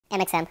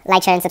MXM.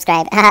 Like, share and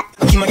subscribe.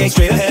 Keep my game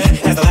straight ahead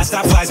as the last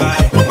stop flies by.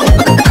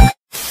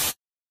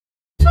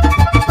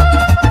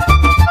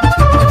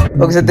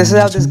 Okay, so this is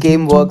how this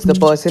game works. The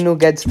person who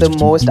gets the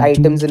most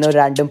items in a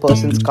random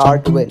person's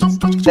cart wins.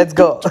 Let's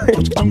go.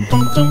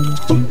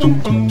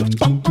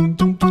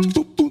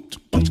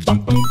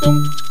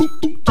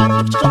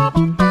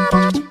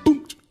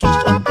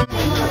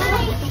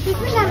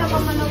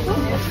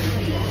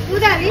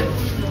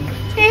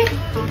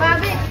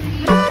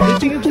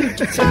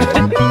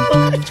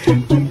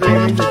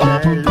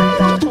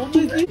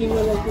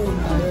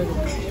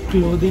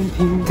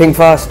 Think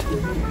fast.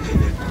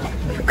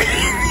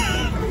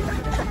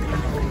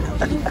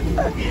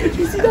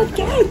 You see that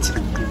catch?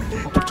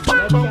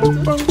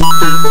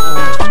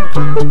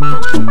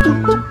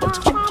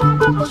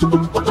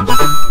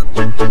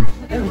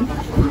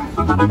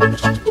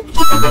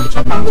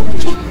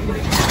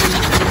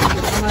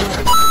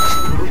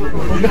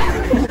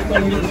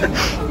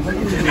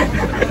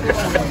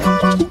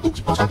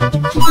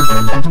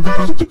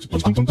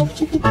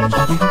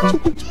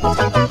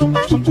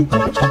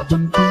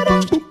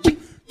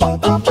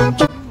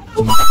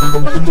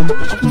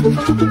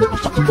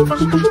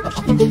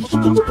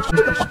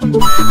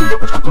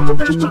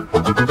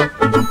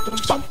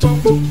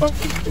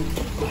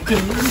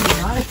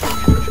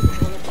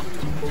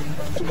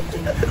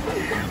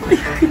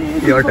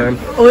 Your turn.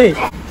 Wait,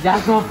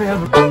 that's not fair.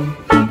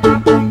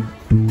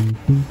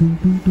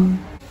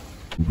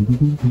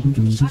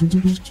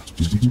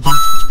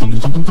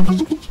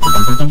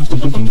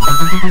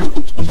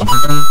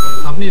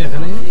 आपने रखा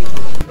ना ये?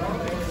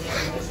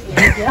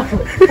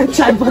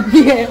 चाय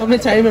पत्ती है, हमें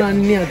चाय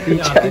बनानी नहीं आती।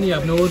 आती नहीं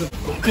आपने वो।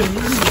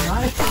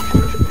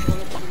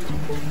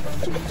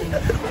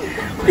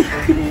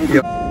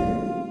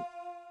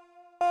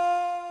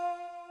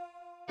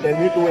 Tell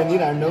me to any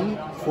random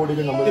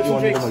 4-digit number that you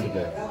want me to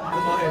multiply.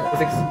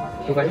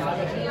 625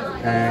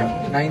 and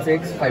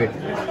 9658.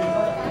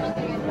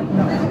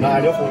 Now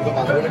add your phone to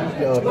password and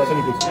press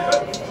any key.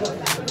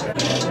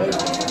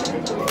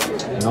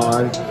 Now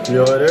I'll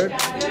clear it.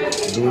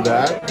 Do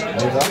that.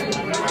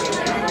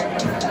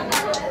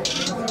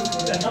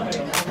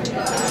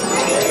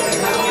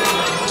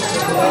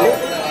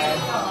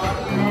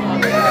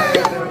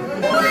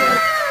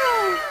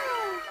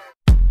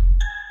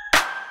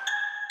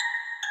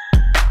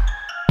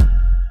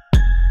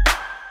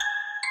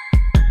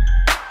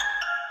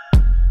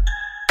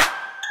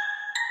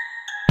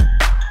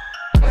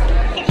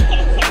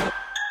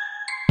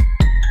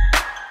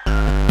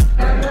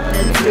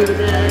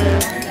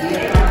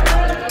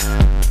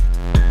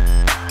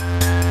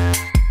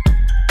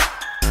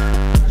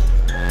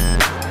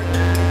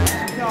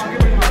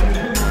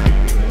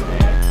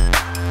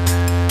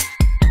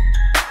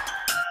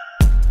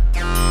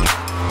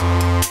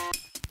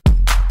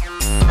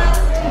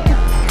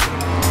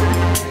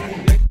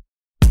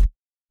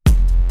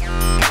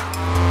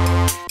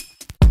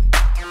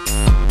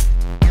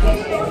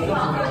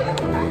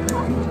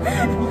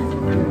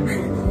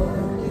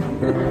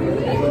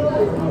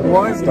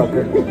 Why stuck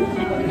it?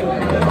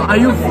 Are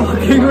you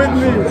fucking with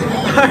me?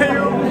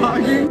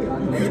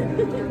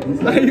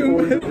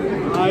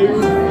 Are you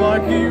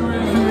fucking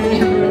with me,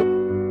 bro?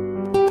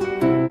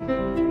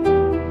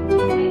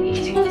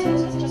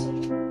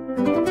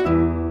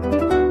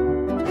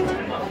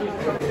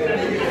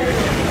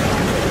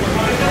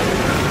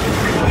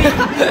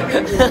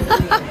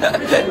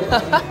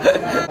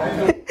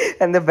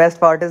 And the best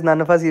part is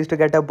none of us used to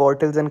get our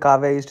bottles and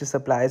Kavya used to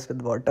supply us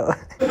with water.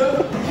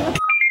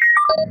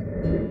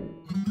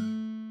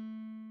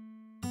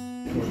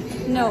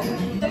 No.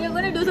 So you're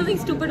gonna do something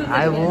stupid with it.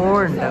 I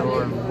won't.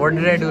 What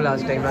did I do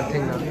last time?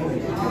 Nothing. No.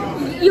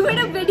 You made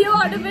a video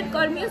out of it,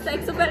 called me a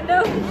sex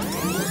offender.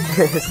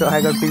 So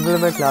I got people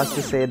in my class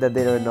to say that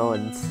they were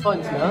nonce.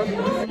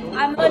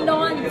 I'm a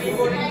nonce.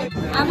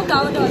 I'm a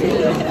cow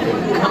dolphin.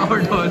 Cow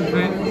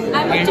dolphin.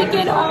 I'm a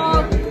chicken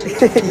hawk.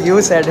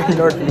 You said it,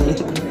 not me.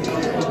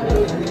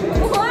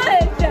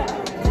 What?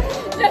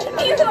 That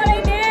means what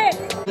I did.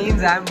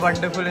 Means I'm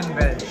wonderful in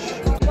Welsh.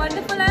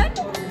 Wonderful at?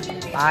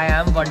 I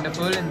am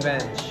wonderful in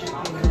Welsh.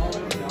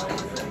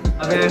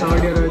 Okay, I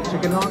heard you're a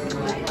chicken hawk.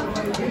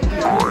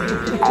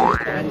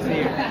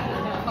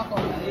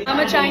 I'm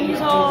a Chinese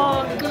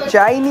hawk.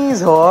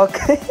 Chinese hawk.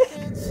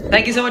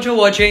 Thank you so much for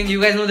watching.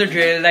 You guys know the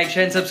drill. Like,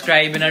 share and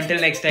subscribe. And until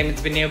next time,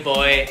 it's been your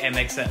boy,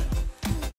 MXM.